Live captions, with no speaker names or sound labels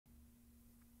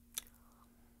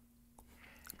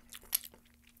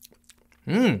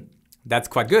That's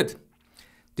quite good.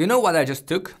 Do you know what I just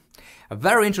took? A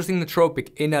very interesting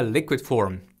nootropic in a liquid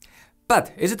form.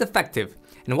 But is it effective?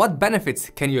 And what benefits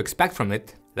can you expect from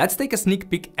it? Let's take a sneak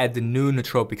peek at the NOON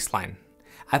Nootropics line.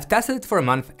 I've tested it for a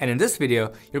month, and in this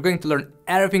video you're going to learn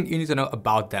everything you need to know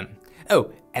about them.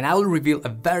 Oh, and I will reveal a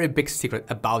very big secret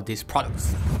about these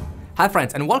products. Hi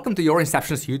friends, and welcome to your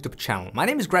Inception's YouTube channel. My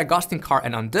name is Greg Gostinkar,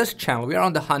 and on this channel we are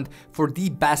on the hunt for the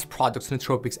best products,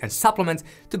 nootropics and supplements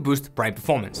to boost brain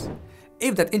performance.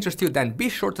 If that interests you, then be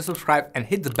sure to subscribe and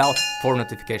hit the bell for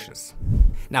notifications.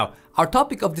 Now, our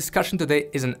topic of discussion today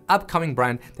is an upcoming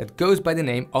brand that goes by the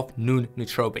name of NOON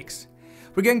Nootropics.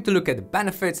 We're going to look at the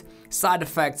benefits, side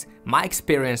effects, my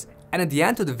experience, and at the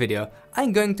end of the video,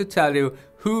 I'm going to tell you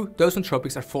who those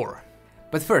nootropics are for.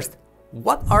 But first,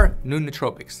 what are NOON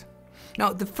Nootropics?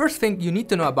 Now, the first thing you need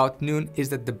to know about NOON is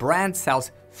that the brand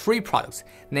sells 3 products,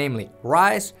 namely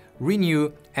Rise,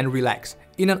 Renew, and Relax,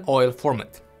 in an oil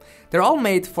format. They're all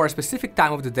made for a specific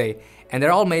time of the day, and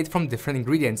they're all made from different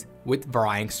ingredients with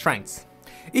varying strengths.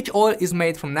 Each oil is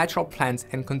made from natural plants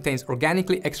and contains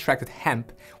organically extracted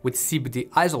hemp with CBD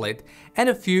isolate and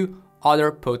a few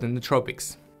other potent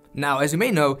nootropics. Now, as you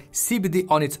may know, CBD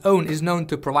on its own is known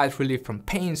to provide relief from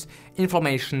pains,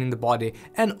 inflammation in the body,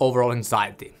 and overall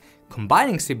anxiety.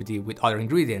 Combining CBD with other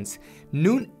ingredients,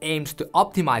 NOON aims to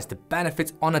optimize the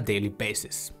benefits on a daily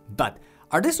basis. But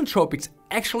are these nootropics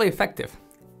actually effective?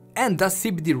 And does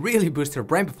CBD really boost your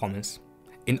brain performance?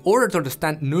 In order to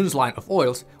understand NOON's line of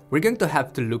oils, we're going to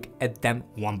have to look at them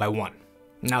one by one.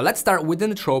 Now let's start with the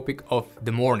nootropic of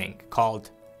the morning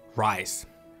called Rise.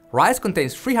 Rise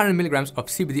contains 300 mg of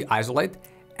CBD isolate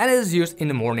and it is used in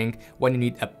the morning when you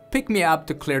need a pick-me-up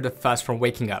to clear the fuzz from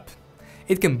waking up.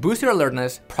 It can boost your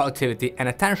alertness, productivity and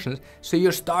attention so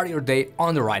you start your day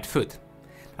on the right foot.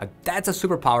 Now that's a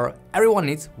superpower everyone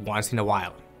needs once in a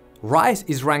while. Rise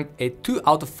is ranked a 2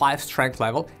 out of 5 strength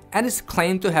level and is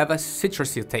claimed to have a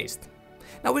citrusy taste.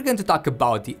 Now we're going to talk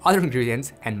about the other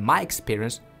ingredients and my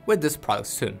experience with this product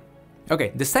soon.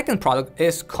 Okay, the second product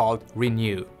is called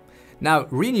Renew. Now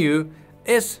Renew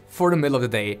is for the middle of the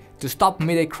day to stop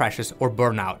midday crashes or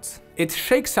burnouts. It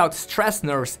shakes out stressed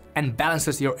nerves and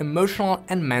balances your emotional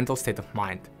and mental state of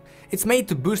mind. It's made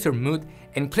to boost your mood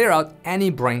and clear out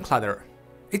any brain clutter.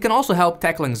 It can also help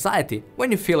tackle anxiety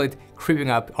when you feel it creeping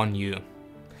up on you.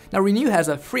 Now Renew has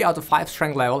a 3 out of 5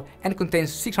 strength level and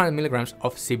contains 600 mg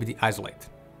of CBD isolate.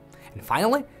 And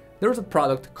finally, there's a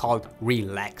product called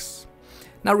Relax.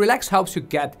 Now Relax helps you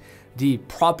get the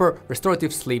proper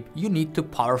restorative sleep you need to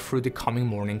power through the coming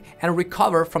morning and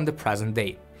recover from the present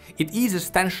day. It eases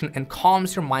tension and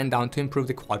calms your mind down to improve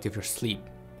the quality of your sleep.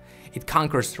 It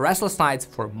conquers restless nights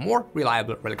for more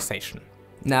reliable relaxation.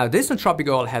 Now this nootropic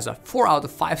oil has a 4 out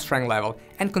of 5 strength level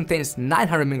and contains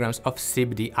 900 mg of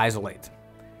CBD isolate.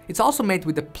 It's also made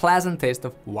with the pleasant taste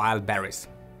of wild berries.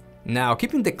 Now,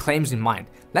 keeping the claims in mind,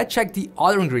 let's check the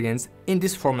other ingredients in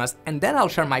these formulas and then I'll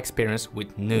share my experience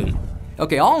with NOON.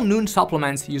 Okay, all NOON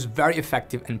supplements use very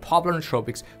effective and popular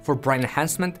nootropics for brain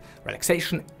enhancement,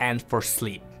 relaxation and for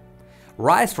sleep.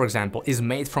 Rise, for example, is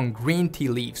made from green tea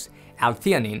leaves,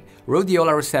 L-theanine,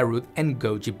 rhodiola rosea root and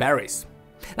goji berries.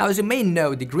 Now, as you may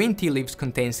know, the green tea leaves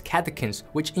contains catechins,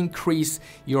 which increase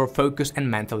your focus and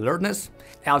mental alertness.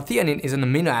 L-theanine is an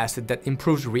amino acid that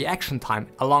improves reaction time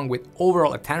along with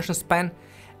overall attention span,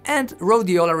 and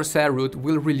rhodiola rosea root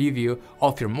will relieve you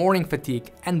of your morning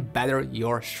fatigue and better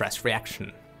your stress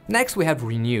reaction. Next, we have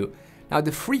Renew. Now,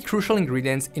 the 3 crucial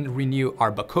ingredients in Renew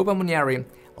are Bacopa monnieri,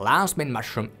 lion's mane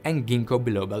mushroom, and ginkgo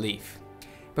biloba leaf.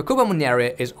 Bacopa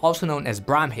monnieri is also known as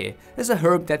Brahmi, is a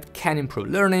herb that can improve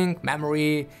learning,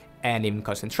 memory, and even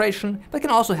concentration, but can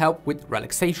also help with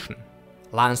relaxation.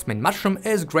 Lion's mane mushroom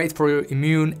is great for your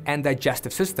immune and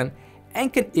digestive system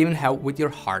and can even help with your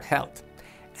heart health.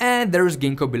 And there is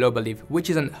ginkgo biloba leaf, which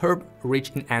is an herb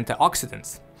rich in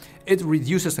antioxidants. It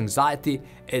reduces anxiety,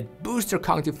 it boosts your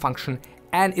cognitive function,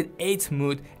 and it aids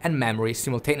mood and memory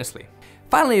simultaneously.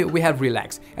 Finally, we have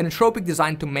Relax, a nootropic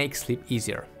designed to make sleep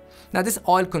easier. Now this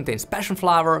oil contains passion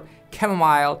flower,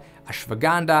 chamomile,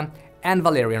 ashwagandha and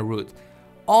valerian root,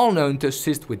 all known to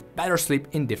assist with better sleep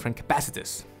in different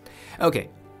capacities. Okay,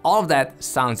 all of that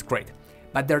sounds great,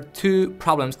 but there are 2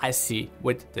 problems I see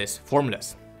with these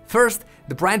formulas. First,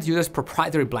 the brand uses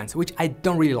proprietary blends, which I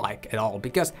don't really like at all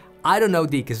because I don't know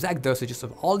the exact dosages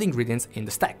of all the ingredients in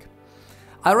the stack.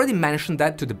 I already mentioned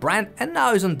that to the brand and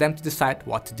now it's on them to decide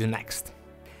what to do next.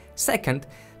 Second,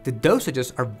 the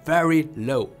dosages are very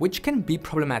low, which can be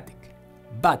problematic.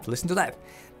 But listen to that,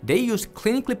 they use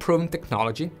clinically proven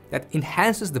technology that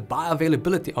enhances the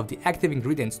bioavailability of the active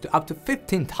ingredients to up to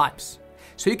 15 times.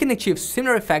 So you can achieve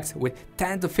similar effects with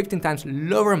 10 to 15 times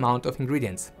lower amount of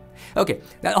ingredients. Okay,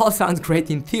 that all sounds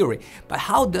great in theory, but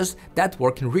how does that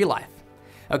work in real life?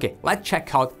 Okay, let's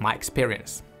check out my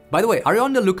experience. By the way, are you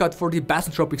on the lookout for the best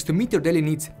nootropics to meet your daily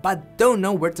needs but don't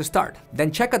know where to start?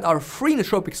 Then check out our free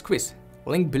nootropics quiz,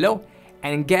 link below,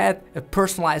 and get a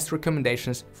personalized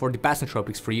recommendations for the best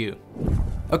nootropics for you.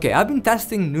 Okay, I've been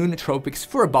testing NOON Nootropics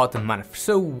for about a month,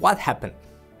 so what happened?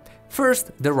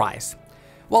 First, the rice.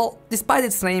 Well, despite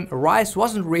its name, rice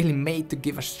wasn't really made to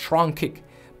give a strong kick,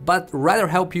 but rather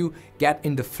help you get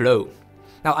in the flow.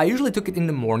 Now, I usually took it in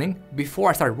the morning before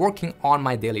I started working on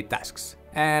my daily tasks.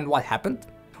 And what happened?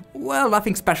 Well,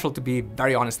 nothing special, to be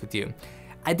very honest with you.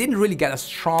 I didn't really get a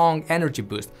strong energy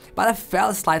boost, but I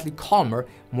felt slightly calmer,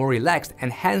 more relaxed,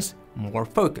 and hence more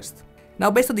focused. Now,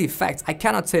 based on the effects, I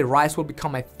cannot say rice will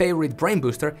become my favorite brain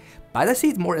booster, but I see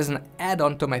it more as an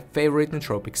add-on to my favorite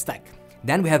nootropic stack.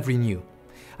 Then we have Renew.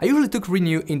 I usually took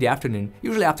Renew in the afternoon,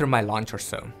 usually after my lunch or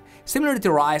so. Similar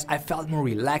to rice, I felt more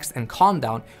relaxed and calmed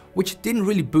down, which didn't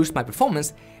really boost my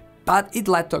performance, but it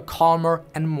led to a calmer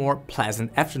and more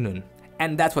pleasant afternoon.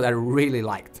 And that's what I really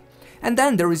liked. And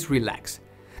then there is Relax.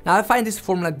 Now, I find this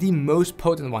formula the most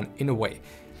potent one in a way.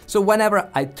 So whenever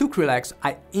I took Relax,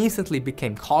 I instantly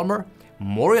became calmer,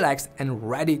 more relaxed, and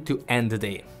ready to end the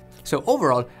day. So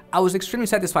overall, I was extremely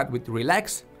satisfied with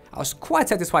Relax, I was quite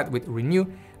satisfied with Renew,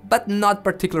 but not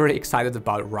particularly excited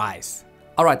about rice.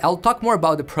 Alright, I'll talk more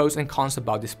about the pros and cons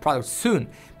about this product soon,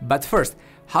 but first,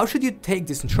 how should you take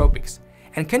these nootropics?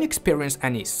 And can you experience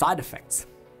any side effects?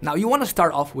 Now, you want to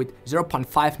start off with 0.5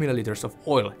 milliliters of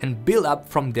oil and build up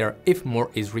from there if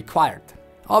more is required.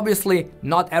 Obviously,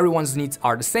 not everyone's needs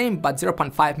are the same, but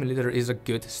 0.5 milliliter is a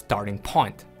good starting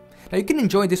point. Now, you can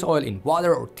enjoy this oil in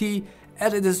water or tea,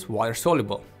 as it is water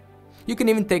soluble. You can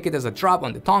even take it as a drop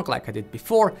on the tongue like I did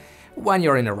before, when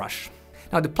you're in a rush.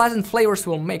 Now, the pleasant flavors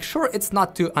will make sure it's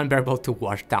not too unbearable to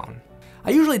wash down. I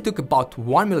usually took about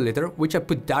 1 milliliter, which I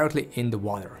put directly in the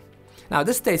water. Now,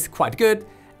 this tastes quite good,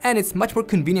 and it's much more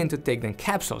convenient to take than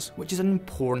capsules, which is an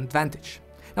important advantage.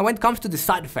 Now, when it comes to the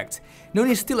side effects, NOON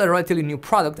is still a relatively new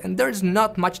product, and there is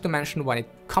not much to mention when it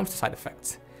comes to side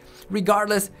effects.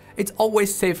 Regardless, it's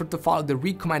always safer to follow the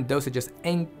recommended dosages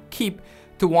and keep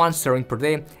to 1 serving per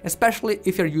day, especially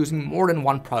if you're using more than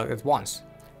one product at once.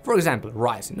 For example,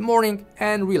 rice in the morning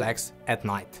and Relax at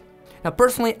night. Now,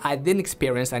 personally, I didn't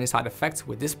experience any side effects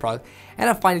with this product, and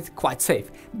I find it quite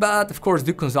safe, but of course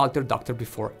do consult your doctor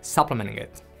before supplementing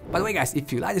it. By the way, guys,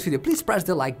 if you like this video, please press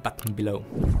the like button below.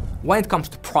 When it comes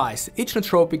to price, each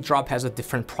nootropic drop has a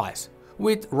different price,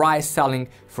 with rice selling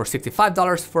for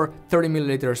 $65 for 30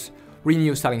 milliliters,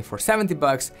 Renew selling for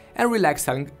 $70, and Relax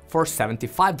selling for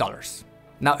 $75.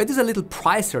 Now, it is a little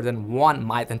pricier than one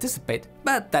might anticipate,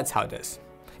 but that's how it is.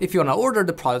 If you want to order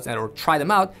the products or try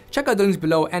them out, check out the links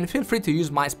below and feel free to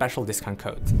use my special discount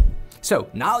code. So,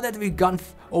 now that we've gone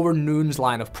over NOON's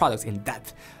line of products in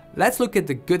depth, let's look at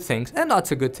the good things and not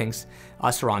so good things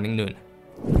surrounding NOON.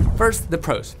 First, the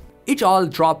pros. Each oil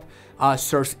drop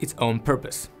serves its own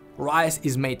purpose. Rice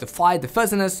is made to fight the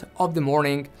fuzziness of the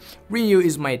morning, Renew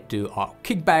is made to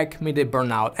kick back midday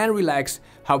burnout, and Relax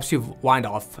helps you wind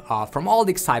off from all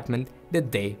the excitement the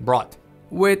day brought.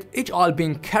 With each oil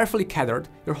being carefully catered,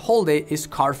 your whole day is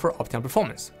carved for optimal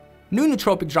performance. NOON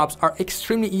nootropic drops are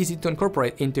extremely easy to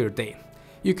incorporate into your day.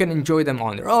 You can enjoy them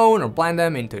on their own or blend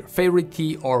them into your favorite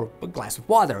tea or a glass of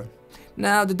water.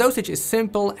 Now, the dosage is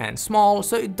simple and small,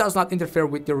 so it does not interfere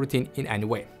with your routine in any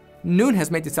way. NOON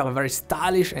has made itself a very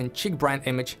stylish and chic brand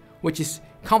image, which is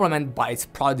complemented by its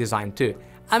product design too.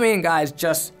 I mean, guys,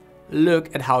 just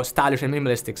look at how stylish and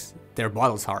minimalistic their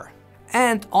bottles are.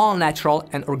 And all natural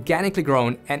and organically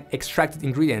grown and extracted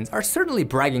ingredients are certainly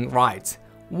bragging rights,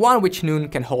 one which NOON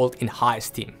can hold in high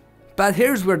esteem. But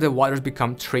here's where the waters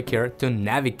become trickier to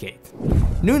navigate.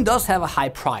 NOON does have a high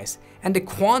price, and the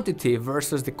quantity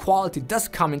versus the quality does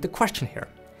come into question here.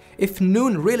 If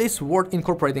NOON really is worth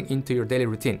incorporating into your daily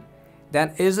routine,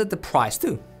 then is it the price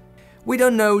too? We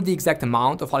don't know the exact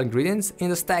amount of all ingredients in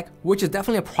the stack, which is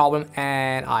definitely a problem,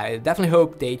 and I definitely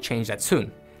hope they change that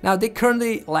soon. Now, they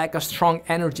currently lack a strong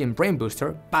energy and brain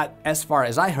booster, but as far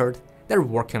as I heard, they're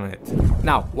working on it.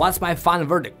 Now, what's my final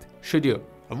verdict? Should you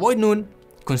avoid NOON,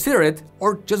 consider it,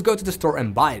 or just go to the store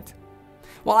and buy it?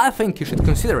 Well, I think you should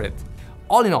consider it.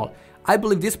 All in all, I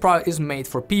believe this product is made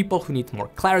for people who need more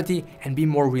clarity and be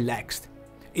more relaxed.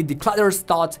 It declutters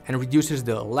thoughts and reduces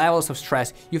the levels of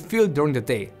stress you feel during the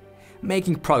day,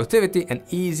 making productivity an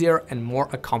easier and more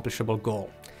accomplishable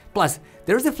goal. Plus,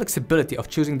 there is the flexibility of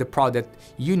choosing the product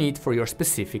you need for your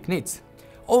specific needs.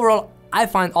 Overall, I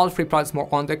find all three products more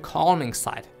on the calming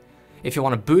side. If you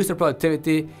want to boost your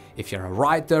productivity, if you're a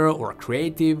writer or a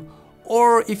creative,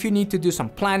 or if you need to do some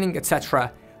planning,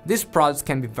 etc., these products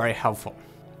can be very helpful.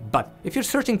 But if you're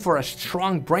searching for a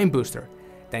strong brain booster,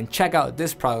 then check out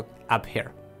this product up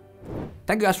here.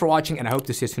 Thank you guys for watching, and I hope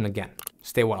to see you soon again.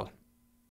 Stay well.